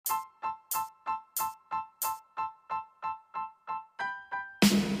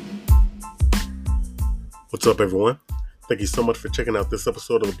What's up, everyone? Thank you so much for checking out this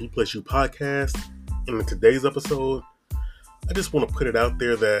episode of the Blue Place U podcast. And in today's episode, I just want to put it out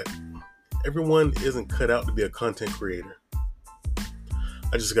there that everyone isn't cut out to be a content creator.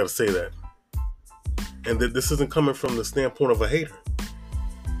 I just got to say that. And that this isn't coming from the standpoint of a hater.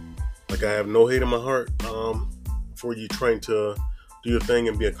 Like, I have no hate in my heart for you trying to do your thing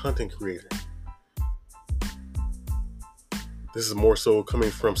and be a content creator. This is more so coming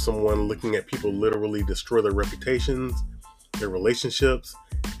from someone looking at people literally destroy their reputations, their relationships,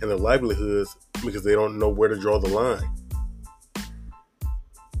 and their livelihoods because they don't know where to draw the line.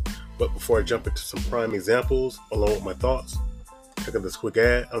 But before I jump into some prime examples along with my thoughts, check out this quick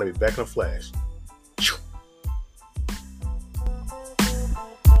ad. I'll be back in a flash.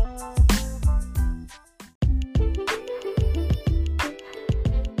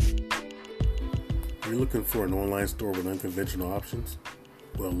 Are you looking for an online store with unconventional options?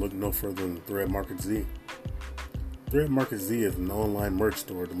 Well, look no further than Thread Market Z. Thread Market Z is an online merch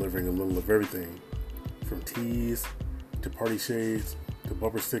store delivering a little of everything, from tees to party shades to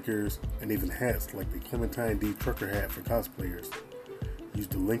bumper stickers and even hats like the Clementine D trucker hat for cosplayers. Use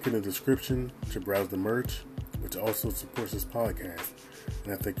the link in the description to browse the merch, which also supports this podcast,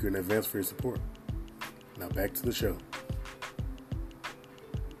 and I thank you in advance for your support. Now back to the show.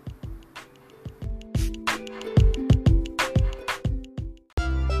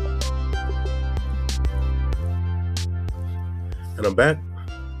 And I'm back.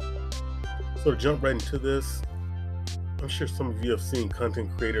 So to jump right into this, I'm sure some of you have seen content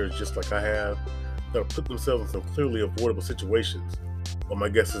creators just like I have that have put themselves in some clearly avoidable situations. But my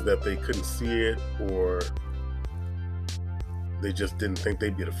guess is that they couldn't see it, or they just didn't think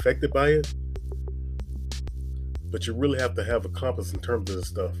they'd get affected by it. But you really have to have a compass in terms of this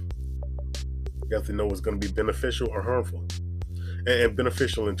stuff. You have to know what's going to be beneficial or harmful. And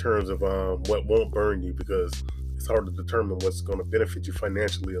beneficial in terms of what won't burn you, because it's hard to determine what's going to benefit you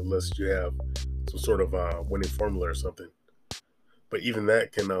financially unless you have some sort of winning formula or something. But even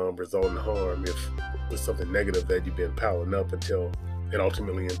that can result in harm if it's something negative that you've been piling up until it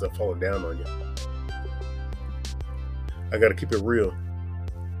ultimately ends up falling down on you. I got to keep it real.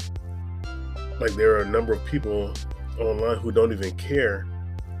 Like, there are a number of people online who don't even care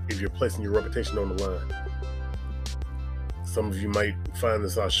if you're placing your reputation on the line. Some of you might find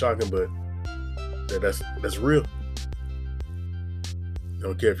this shocking, but that's real. I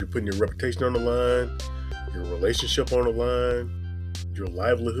don't care if you're putting your reputation on the line, your relationship on the line, your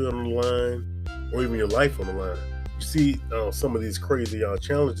livelihood on the line, or even your life on the line. You see some of these crazy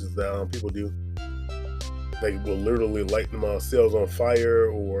challenges that people do. They will literally light themselves on fire,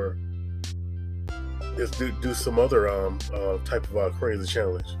 or just do some other type of crazy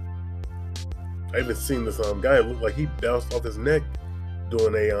challenge. I even seen this guy look like he bounced off his neck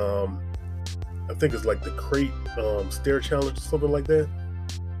doing a I think it's like the crate stair challenge or something like that.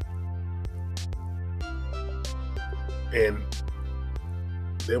 And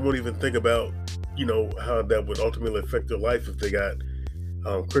they won't even think about, how that would ultimately affect their life if they got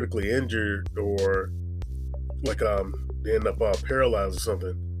critically injured, or like they end up paralyzed or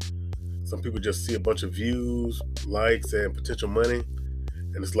something. Some people just see a bunch of views, likes, and potential money,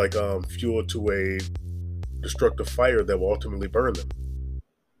 and it's like fuel to a destructive fire that will ultimately burn them.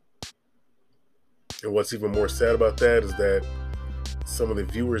 And what's even more sad about that is that some of the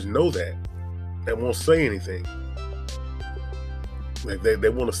viewers know that and won't say anything. Like, they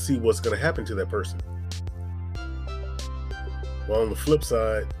want to see what's going to happen to that person. While on the flip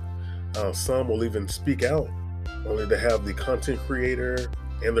side, some will even speak out, only to have the content creator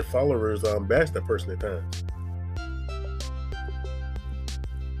and their followers bash that person at times.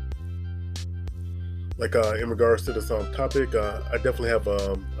 Like, in regards to this topic, I definitely have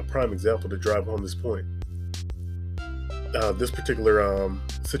a prime example to drive home this point. This particular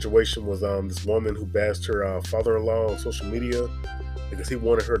situation was this woman who bashed her father-in-law on social media because he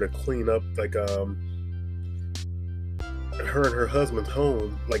wanted her to clean up, like, her and her husband's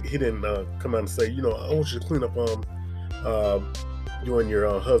home. Like, he didn't come out and say, I want you to clean up you and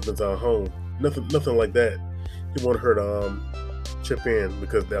your husband's home. Nothing like that. He wanted her to chip in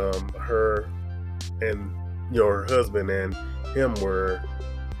because her and her husband and him were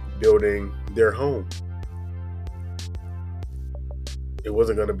building their home. It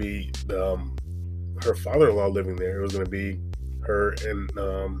wasn't going to be her father-in-law living there. It was going to be her and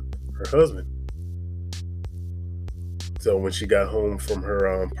her husband. So when she got home from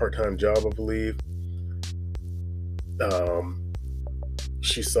her part-time job, I believe,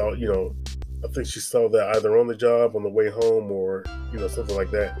 she saw, I think she saw that either on the job, on the way home, or something like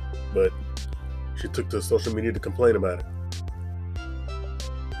that. But she took to social media to complain about it.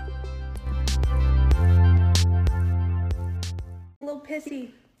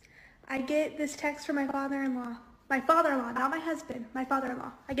 pissy. I get this text from my father-in-law. My father-in-law, not my husband, my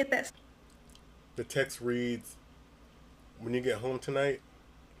father-in-law. I get this. The text reads, "When you get home tonight,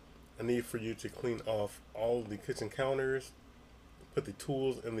 I need for you to clean off all the kitchen counters, put the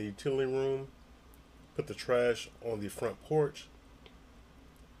tools in the utility room, put the trash on the front porch,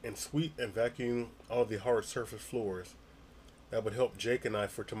 and sweep and vacuum all the hard surface floors. That would help Jake and I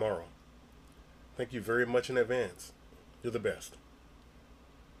for tomorrow. Thank you very much in advance. You're the best."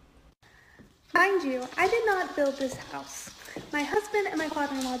 Mind you, I did not build this house. My husband and my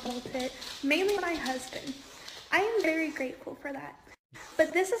father-in-law built it, mainly my husband. I am very grateful for that.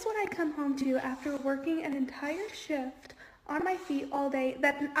 But this is what I come home to after working an entire shift on my feet all day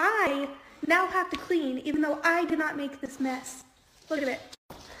that I now have to clean, even though I did not make this mess. Look at it.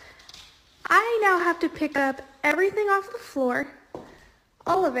 I now have to pick up everything off the floor,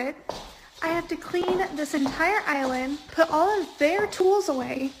 all of it. I have to clean this entire island, put all of their tools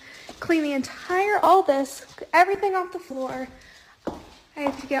away, clean the entire, all this, everything off the floor. I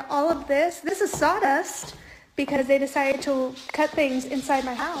have to get all of this. This is sawdust because they decided to cut things inside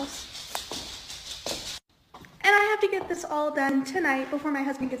my house. And I have to get this all done tonight before my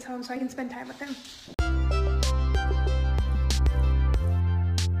husband gets home so I can spend time with him.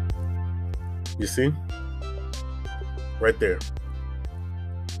 You see? Right there.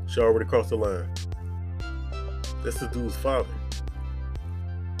 She already crossed the line. That's the dude's father.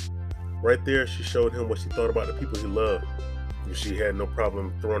 Right there, she showed him what she thought about the people he loved. And she had no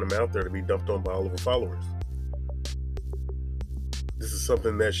problem throwing them out there to be dumped on by all of her followers. This is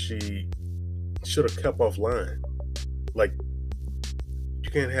something that she should have kept offline. Like,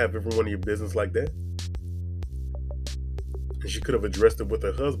 you can't have everyone in your business like that. And she could have addressed it with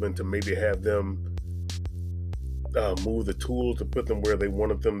her husband to maybe have them move the tools to put them where they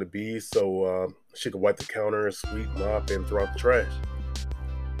wanted them to be so she could wipe the counter, sweep, mop, and throw out the trash.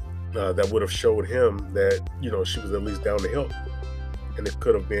 That would have showed him that, she was at least down to help. And it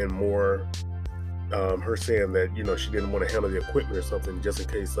could have been more her saying that, she didn't want to handle the equipment or something just in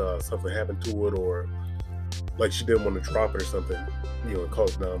case something happened to it, or like she didn't want to drop it or something, and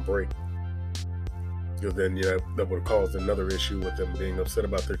cause a break. Because then, that would have caused another issue with them being upset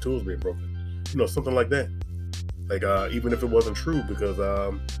about their tools being broken. Something like that. Like, even if it wasn't true, because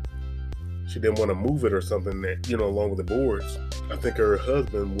she didn't want to move it or something, that, along with the boards, I think her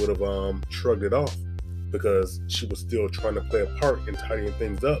husband would have shrugged it off because she was still trying to play a part in tidying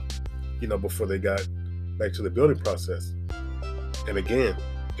things up, before they got back to the building process. And again,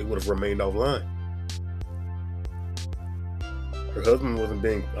 it would have remained offline. Her husband wasn't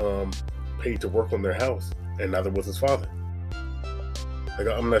being paid to work on their house, and neither was his father. Like,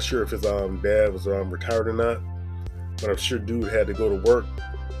 I'm not sure if his dad was retired or not, but I'm sure dude had to go to work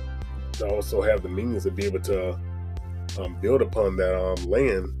to also have the means to be able to build upon that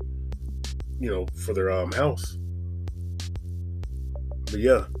land, for their house. But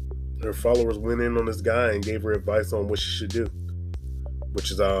yeah, her followers went in on this guy and gave her advice on what she should do,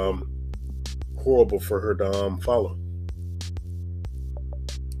 which is horrible for her to follow.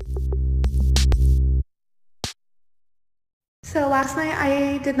 So last night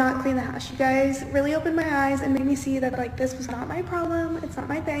I did not clean the house. You guys really opened my eyes and made me see that this was not my problem. It's not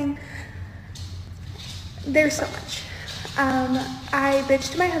my thing. There's so much. I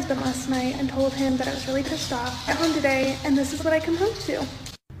bitched to my husband last night and told him that I was really pissed off. I got home today and this is what I come home to.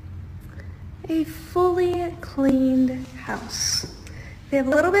 A fully cleaned house. They have a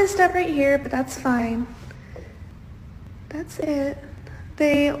little bit of stuff right here, but that's fine. That's it.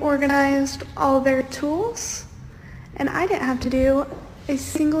 They organized all their tools. And I didn't have to do a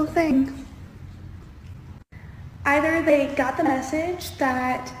single thing. Either they got the message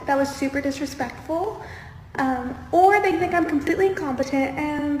that was super disrespectful, or they think I'm completely incompetent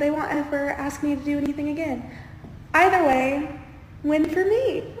and they won't ever ask me to do anything again. Either way, win for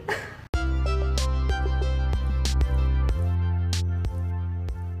me.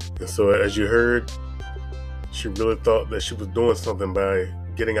 And so as you heard, she really thought that she was doing something by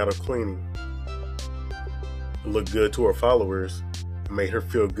getting out of cleaning. It looked good to her followers. It made her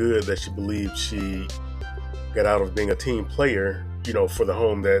feel good that she believed she got out of being a team player, for the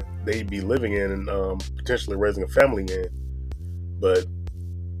home that they'd be living in and potentially raising a family in. But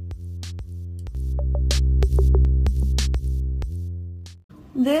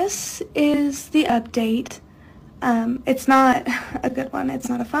this is the update. It's not a good one. It's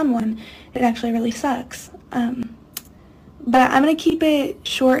not a fun one. It actually really sucks. But I'm going to keep it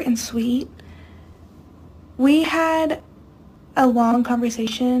short and sweet. We had a long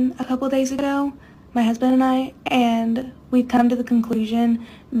conversation a couple days ago, my husband and I, and we've come to the conclusion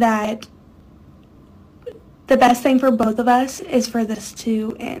that the best thing for both of us is for this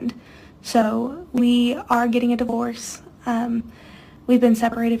to end. So we are getting a divorce. We've been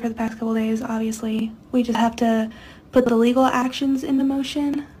separated for the past couple days, obviously. We just have to put the legal actions into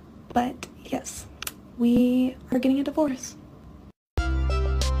motion. But yes, we are getting a divorce.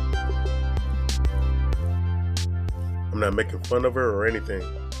 I'm not making fun of her or anything,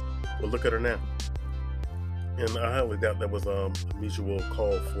 but look at her now. And I highly doubt that was a mutual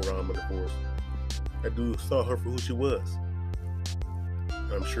call for a divorce. That dude saw her for who she was.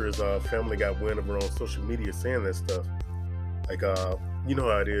 And I'm sure his family got wind of her on social media saying that stuff. Like, you know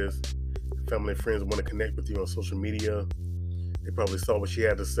how it is. Family and friends want to connect with you on social media. They probably saw what she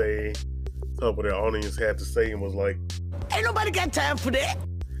had to say, saw what their audience had to say, and was like, ain't nobody got time for that.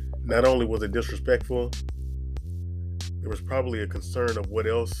 Not only was it disrespectful, there was probably a concern of what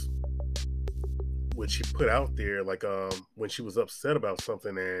else would she put out there, like when she was upset about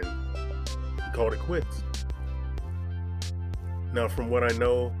something and he called it quits. Now, from what I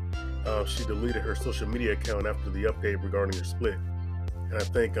know, she deleted her social media account after the update regarding her split. And I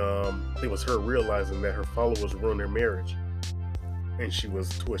think it was her realizing that her followers ruined their marriage. And she was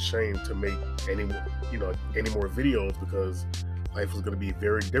too ashamed to make any more videos because life was going to be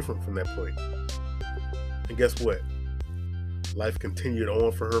very different from that point. And guess what? Life continued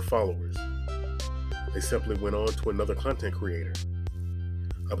on for her followers. They simply went on to another content creator.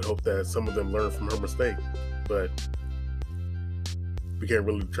 I would hope that some of them learned from her mistake, but we can't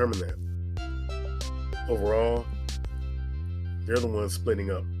really determine that. Overall, they're the ones splitting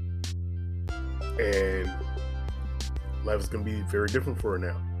up. And life is going to be very different for her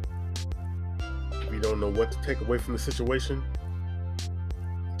now. If you don't know what to take away from the situation,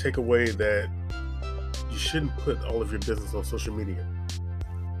 take away that you shouldn't put all of your business on social media.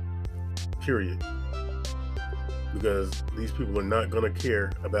 Period. Because these people are not going to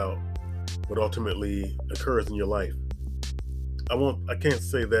care about what ultimately occurs in your life. I can't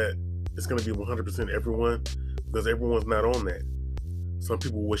say that it's going to be 100% everyone, because everyone's not on that. Some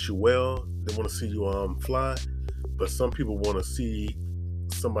people wish you well, they want to see you fly, but some people want to see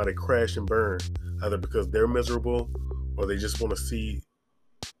somebody crash and burn, either because they're miserable or they just want to see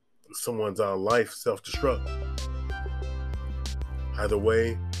someone's life self-destruct. Either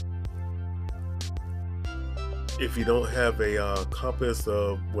way, if you don't have a compass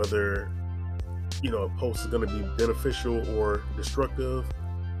of whether a post is going to be beneficial or destructive,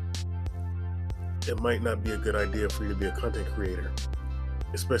 it might not be a good idea for you to be a content creator,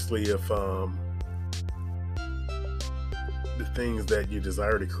 especially if the things that you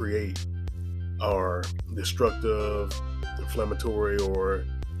desire to create are destructive, inflammatory, or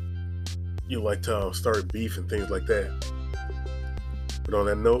you like to start beef and things like that. But on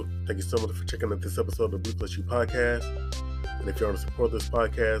that note, thank you so much for checking out this episode of Blue Plus You Podcast. And if you want to support this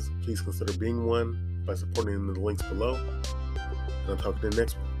podcast, please consider being one by supporting the links below. And I'll talk to you in the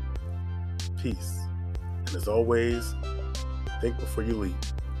next one. Peace. And as always, think before you leave.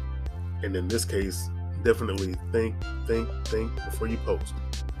 And in this case, definitely think before you post.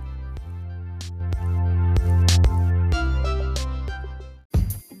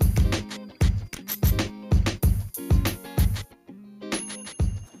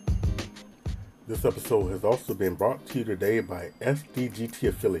 This episode has also been brought to you today by SDGT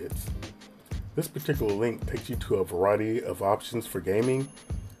Affiliates. This particular link takes you to a variety of options for gaming,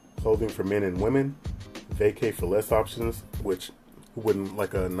 clothing for men and women, vacay for less options, which who wouldn't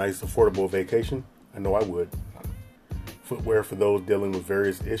like a nice affordable vacation? I know I would. Footwear for those dealing with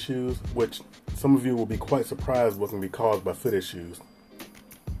various issues, which some of you will be quite surprised what can be caused by foot issues.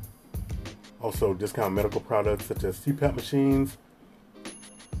 Also, discount medical products such as CPAP machines,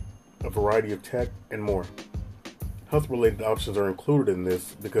 a variety of tech, and more. Health-related options are included in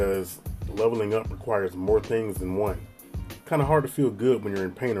this because leveling up requires more things than one. Kind of hard to feel good when you're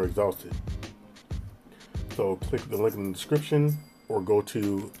in pain or exhausted. So click the link in the description or go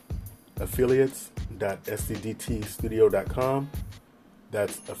to affiliates.scdtstudio.com.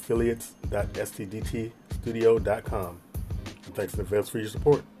 That's affiliates.scdtstudio.com. And thanks in advance for your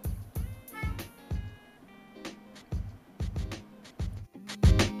support.